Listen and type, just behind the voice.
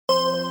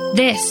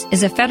This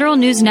is a Federal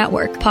News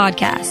Network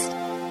podcast.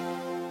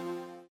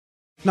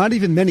 Not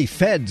even many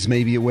feds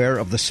may be aware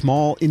of the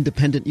small,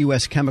 independent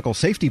U.S. Chemical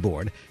Safety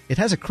Board. It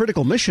has a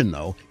critical mission,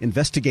 though,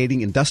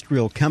 investigating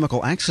industrial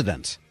chemical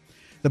accidents.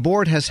 The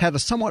board has had a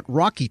somewhat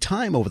rocky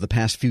time over the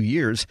past few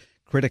years.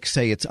 Critics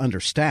say it's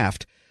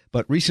understaffed,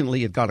 but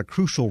recently it got a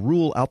crucial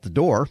rule out the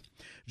door.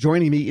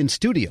 Joining me in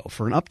studio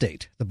for an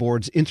update, the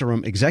board's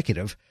interim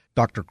executive,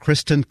 Dr.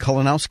 Kristen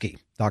Kulinowski.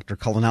 Dr.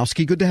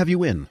 Kulinowski, good to have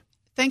you in.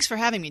 Thanks for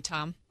having me,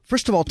 Tom.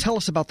 First of all, tell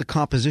us about the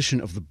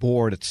composition of the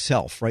board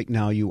itself. Right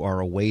now you are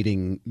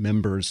awaiting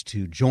members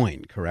to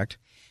join, correct?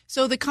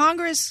 So the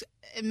Congress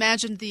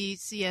imagined the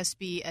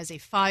CSB as a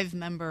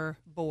 5-member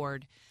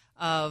board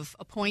of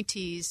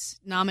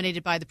appointees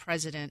nominated by the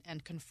President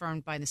and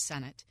confirmed by the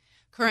Senate.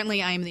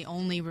 Currently, I am the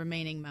only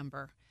remaining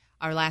member.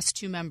 Our last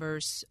 2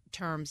 members'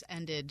 terms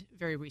ended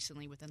very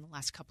recently, within the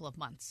last couple of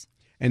months.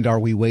 And are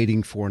we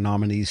waiting for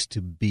nominees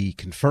to be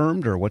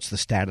confirmed, or what's the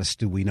status,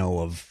 do we know,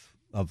 of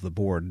the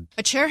board?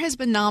 A chair has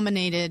been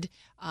nominated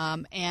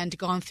and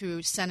gone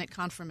through Senate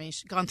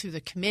confirmation, gone through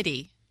the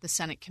committee, the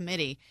Senate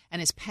committee, and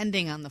is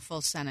pending on the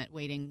full Senate,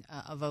 waiting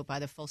a vote by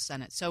the full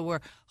Senate. So we're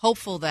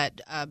hopeful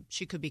that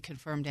she could be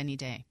confirmed any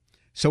day.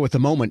 So at the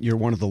moment, you're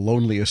one of the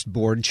loneliest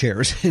board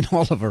chairs in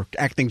all of our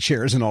acting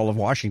chairs in all of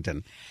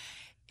Washington.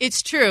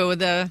 It's true.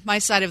 My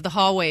side of the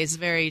hallway is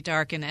very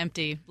dark and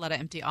empty, a lot of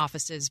empty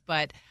offices,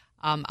 but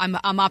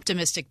I'm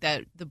optimistic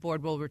that the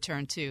board will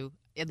return to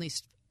at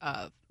least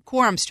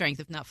quorum strength,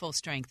 if not full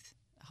strength,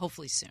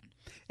 hopefully soon.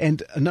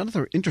 And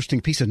another interesting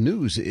piece of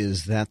news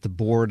is that the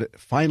board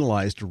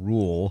finalized a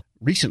rule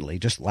recently,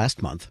 just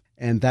last month,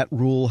 and that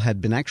rule had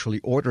been actually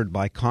ordered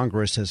by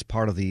Congress as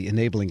part of the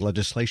enabling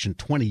legislation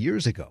 20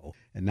 years ago,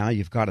 and now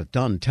you've got it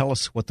done. Tell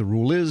us what the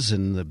rule is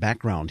and the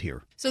background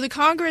here. So the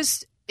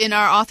Congress, in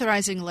our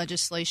authorizing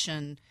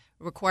legislation,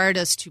 required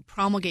us to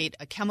promulgate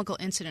a chemical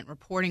incident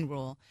reporting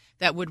rule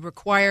that would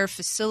require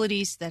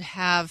facilities that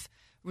have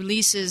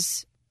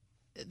releases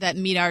that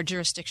meet our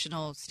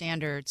jurisdictional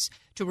standards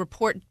to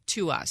report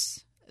to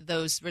us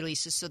those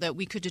releases so that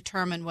we could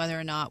determine whether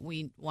or not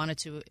we wanted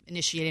to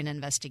initiate an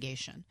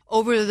investigation.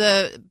 Over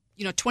the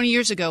 20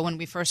 years ago, when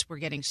we first were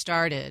getting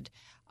started,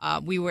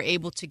 we were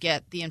able to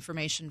get the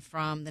information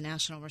from the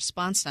National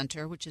Response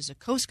Center, which is a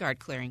Coast Guard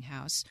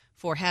clearinghouse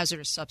for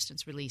hazardous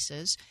substance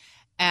releases.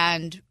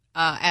 And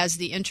as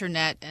the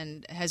Internet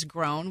has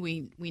grown,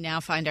 we now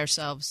find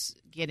ourselves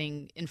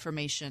getting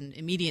information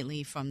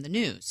immediately from the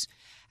news.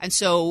 And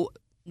so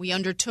we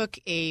undertook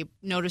a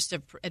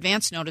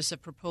advance notice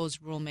of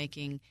proposed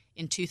rulemaking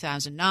in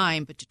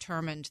 2009, but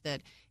determined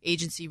that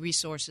agency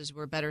resources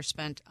were better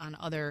spent on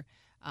other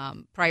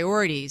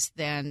priorities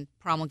than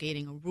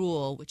promulgating a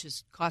rule, which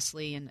is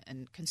costly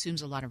and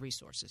consumes a lot of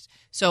resources.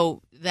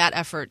 So that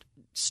effort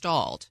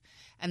stalled.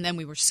 And then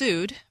we were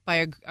sued by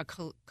a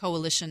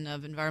coalition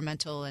of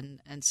environmental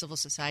and civil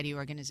society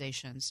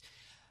organizations.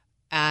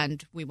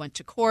 And we went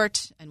to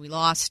court and we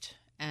lost.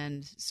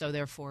 And so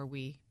therefore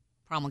we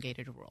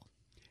promulgated a rule.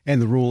 And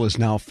the rule is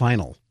now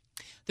final.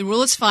 The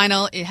rule is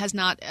final. It has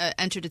not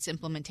entered its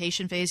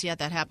implementation phase yet.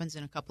 That happens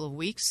in a couple of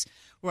weeks.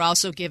 We're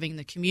also giving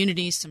the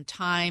community some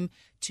time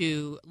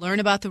to learn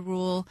about the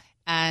rule,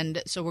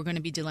 and so we're going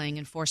to be delaying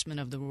enforcement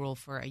of the rule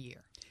for a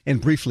year.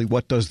 And briefly,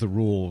 what does the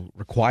rule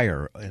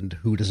require, and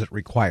who does it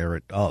require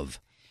it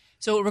of?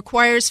 So it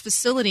requires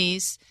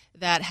facilities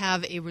that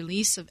have a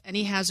release of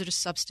any hazardous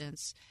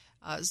substance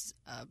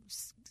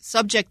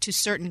subject to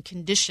certain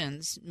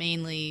conditions,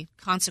 mainly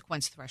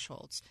consequence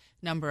thresholds,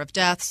 number of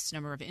deaths,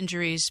 number of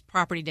injuries,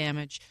 property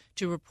damage,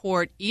 to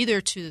report either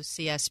to the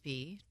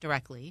CSB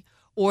directly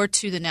or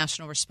to the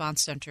National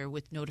Response Center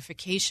with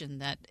notification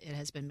that it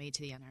has been made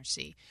to the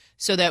NRC,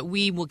 so that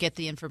we will get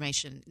the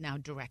information now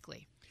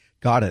directly.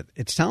 Got it.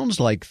 It sounds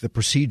like the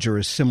procedure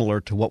is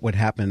similar to what would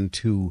happen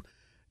to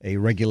a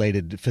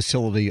regulated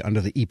facility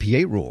under the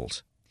EPA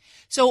rules.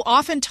 So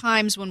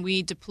oftentimes when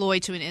we deploy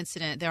to an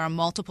incident, there are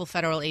multiple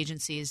federal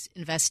agencies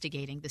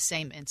investigating the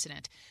same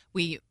incident.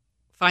 We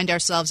find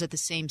ourselves at the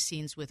same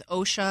scenes with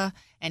OSHA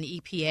and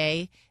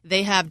EPA.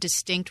 They have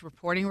distinct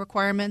reporting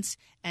requirements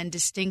and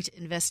distinct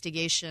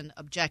investigation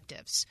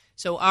objectives.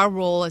 So our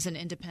role as an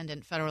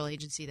independent federal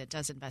agency that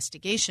does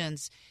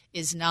investigations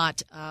is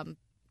not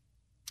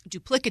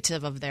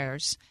duplicative of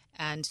theirs,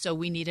 and so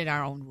we needed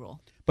our own rule.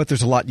 But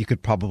there's a lot you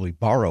could probably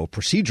borrow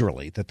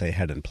procedurally that they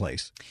had in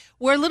place.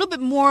 We're a little bit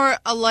more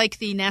like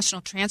the National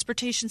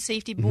Transportation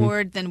Safety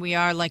Board than we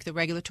are like the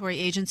regulatory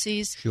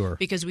agencies. Sure.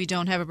 Because we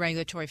don't have a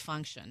regulatory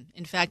function.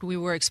 In fact, we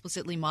were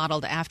explicitly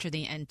modeled after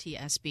the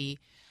NTSB.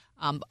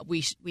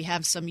 We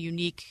have some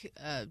unique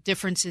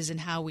differences in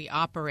how we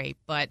operate,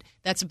 but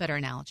that's a better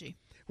analogy.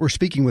 We're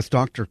speaking with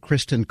Dr.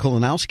 Kristen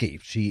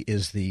Kulinowski. She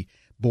is the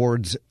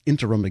board's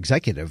interim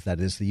executive, that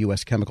is the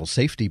U.S. Chemical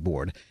Safety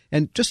Board.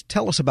 And just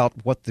tell us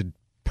about what the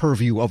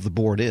purview of the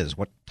board is.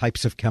 What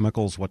types of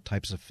chemicals, what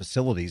types of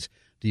facilities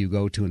do you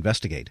go to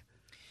investigate?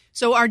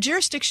 So our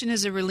jurisdiction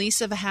is a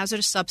release of a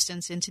hazardous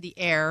substance into the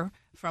air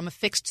from a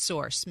fixed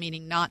source,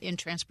 meaning not in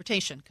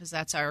transportation, because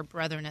that's our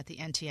brethren at the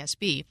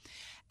NTSB.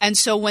 And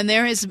so when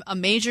there is a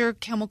major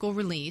chemical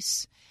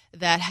release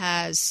that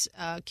has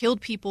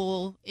killed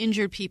people,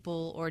 injured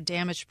people, or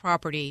damaged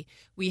property,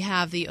 we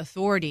have the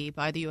authority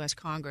by the U.S.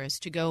 Congress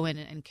to go in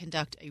and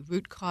conduct a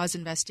root cause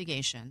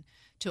investigation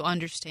to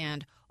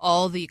understand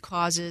all the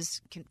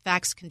causes,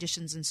 facts,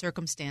 conditions, and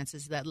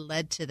circumstances that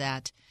led to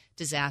that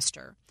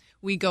disaster.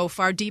 We go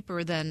far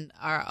deeper than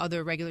our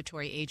other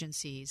regulatory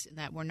agencies in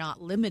that we're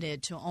not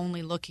limited to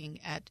only looking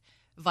at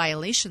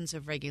violations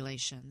of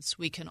regulations.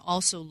 We can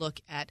also look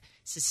at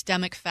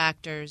systemic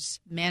factors,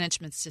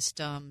 management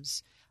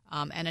systems,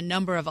 and a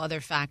number of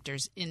other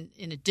factors in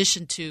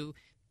addition to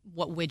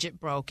what widget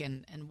broke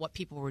and what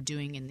people were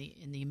doing in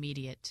the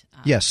immediate.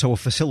 Yes, so a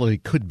facility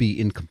could be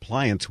in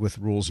compliance with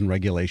rules and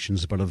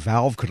regulations, but a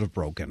valve could have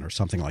broken or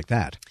something like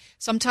that.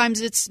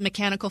 Sometimes it's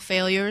mechanical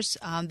failures.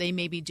 They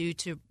may be due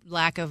to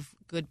lack of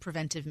good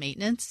preventive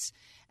maintenance,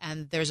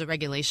 and there's a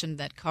regulation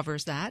that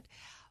covers that.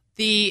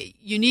 The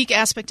unique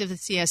aspect of the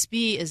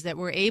CSB is that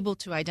we're able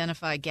to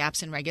identify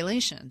gaps in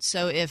regulations.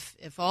 So if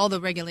all the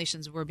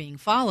regulations were being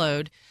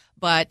followed,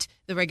 but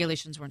the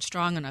regulations weren't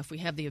strong enough, we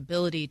have the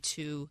ability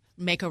to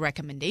make a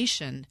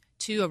recommendation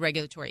to a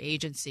regulatory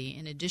agency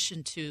in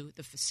addition to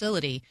the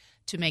facility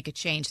to make a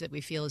change that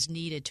we feel is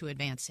needed to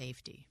advance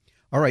safety.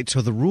 All right,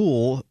 so the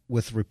rule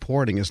with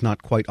reporting is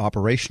not quite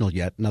operational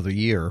yet, another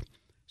year.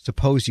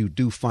 Suppose you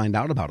do find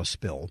out about a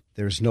spill.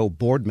 There's no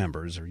board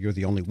members, or you're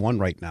the only one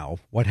right now.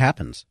 What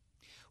happens?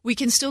 We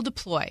can still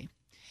deploy.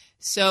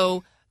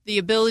 So the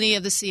ability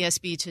of the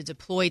CSB to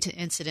deploy to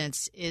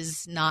incidents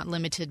is not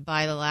limited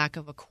by the lack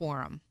of a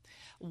quorum.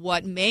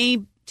 What may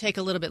take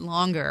a little bit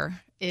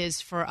longer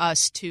is for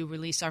us to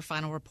release our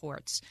final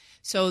reports.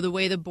 So the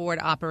way the board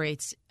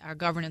operates, our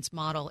governance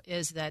model,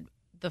 is that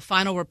the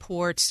final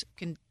reports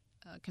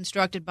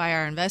constructed by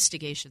our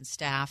investigation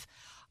staff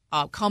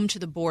come to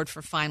the board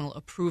for final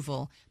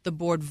approval. The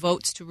board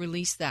votes to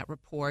release that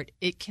report.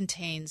 It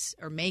contains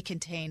or may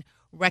contain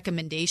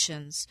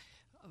recommendations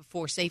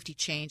for safety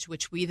change,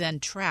 which we then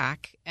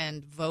track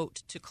and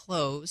vote to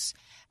close.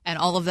 And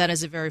all of that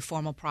is a very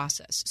formal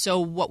process. So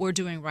what we're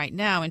doing right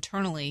now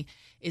internally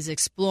is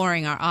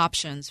exploring our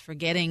options for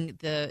getting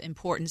the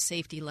important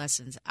safety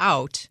lessons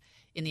out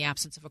in the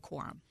absence of a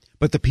quorum.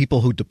 But the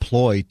people who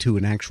deploy to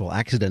an actual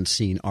accident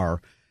scene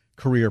are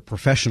career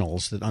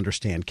professionals that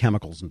understand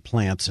chemicals and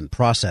plants and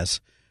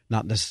process,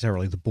 not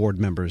necessarily the board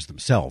members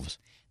themselves.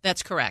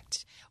 That's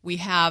correct. We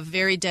have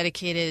very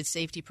dedicated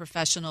safety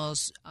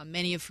professionals,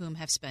 many of whom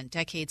have spent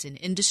decades in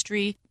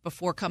industry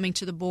before coming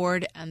to the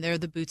board, and they're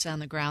the boots on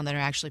the ground that are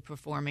actually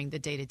performing the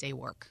day-to-day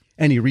work.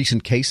 Any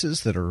recent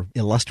cases that are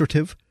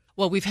illustrative?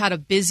 Well, we've had a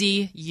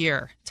busy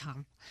year,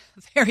 Tom,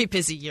 a very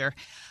busy year.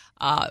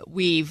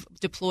 We've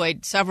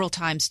deployed several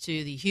times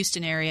to the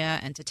Houston area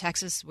and to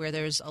Texas, where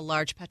there's a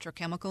large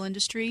petrochemical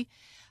industry.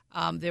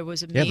 There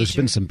was a major, there's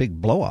been some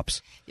big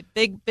blow-ups.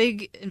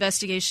 Big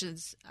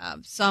investigations,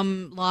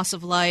 some loss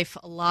of life,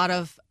 a lot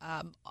of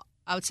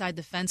outside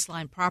the fence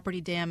line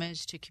property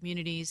damage to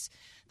communities.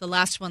 The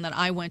last one that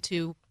I went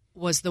to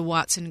was the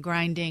Watson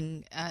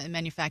Grinding and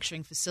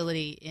Manufacturing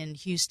Facility in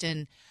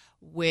Houston,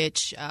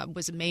 which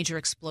was a major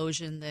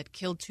explosion that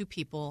killed 2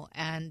 people,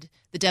 and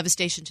the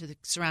devastation to the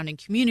surrounding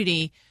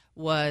community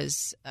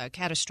was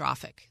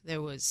catastrophic.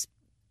 There was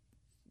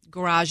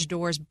garage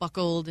doors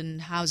buckled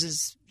and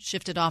houses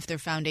shifted off their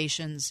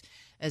foundations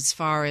as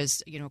far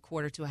as, a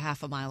quarter to a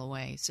half a mile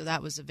away. So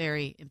that was a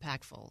very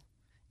impactful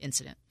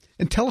incident.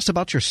 And tell us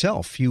about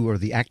yourself. You are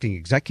the acting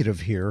executive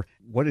here.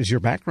 What is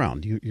your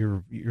background?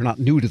 You're not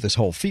new to this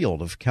whole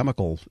field of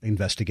chemical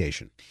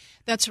investigation.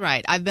 That's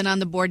right. I've been on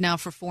the board now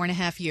for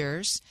 4.5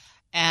 years,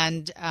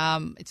 and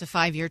it's a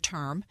 5-year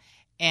term.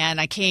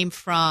 And I'm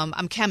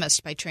a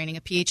chemist by training,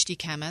 a PhD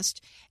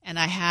chemist, and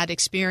I had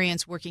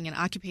experience working in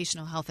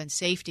occupational health and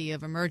safety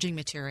of emerging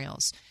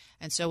materials.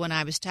 And so when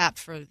I was tapped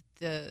for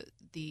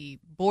the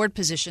board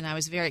position, I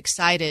was very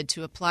excited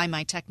to apply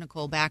my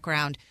technical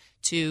background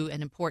to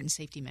an important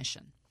safety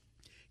mission.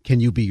 Can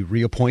you be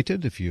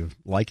reappointed if you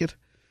like it?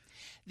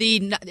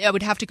 I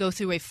would have to go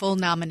through a full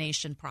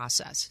nomination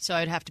process. So I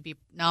would have to be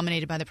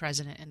nominated by the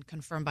president and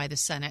confirmed by the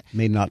Senate.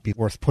 May not be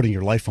worth putting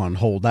your life on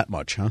hold that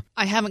much, huh?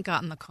 I haven't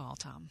gotten the call,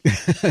 Tom.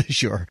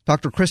 Sure.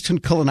 Dr. Kristen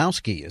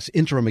Kulinowski is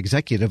interim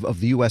executive of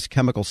the U.S.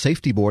 Chemical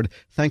Safety Board.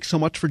 Thanks so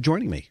much for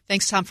joining me.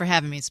 Thanks, Tom, for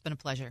having me. It's been a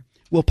pleasure.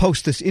 We'll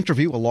post this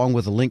interview along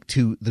with a link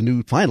to the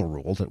new final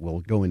rule that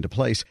will go into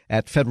place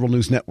at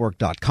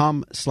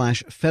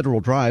federalnewsnetwork.com/Federal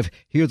Drive.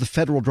 Hear the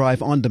Federal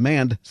Drive on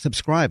demand.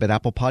 Subscribe at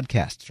Apple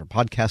Podcasts or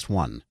Podcast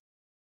One.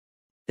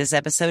 This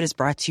episode is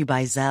brought to you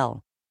by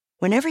Zelle.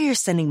 Whenever you're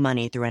sending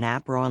money through an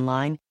app or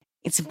online,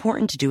 it's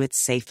important to do it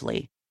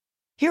safely.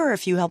 Here are a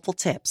few helpful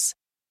tips.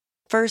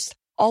 First,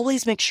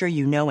 always make sure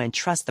you know and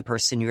trust the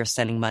person you are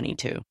sending money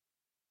to.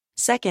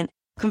 Second,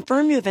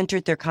 confirm you have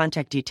entered their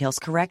contact details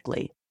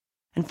correctly.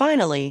 And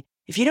finally,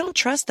 if you don't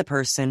trust the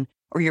person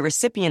or your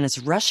recipient is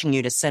rushing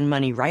you to send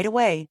money right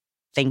away,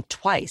 think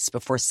twice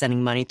before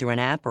sending money through an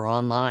app or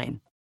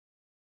online.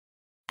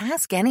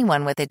 Ask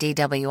anyone with a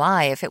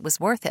DWI if it was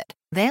worth it.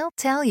 They'll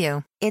tell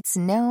you. It's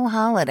no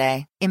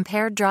holiday.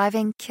 Impaired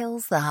driving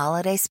kills the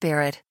holiday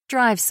spirit.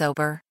 Drive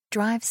sober.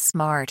 Drive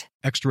smart.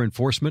 Extra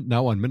enforcement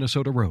now on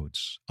Minnesota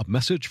roads. A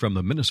message from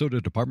the Minnesota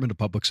Department of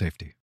Public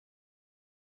Safety.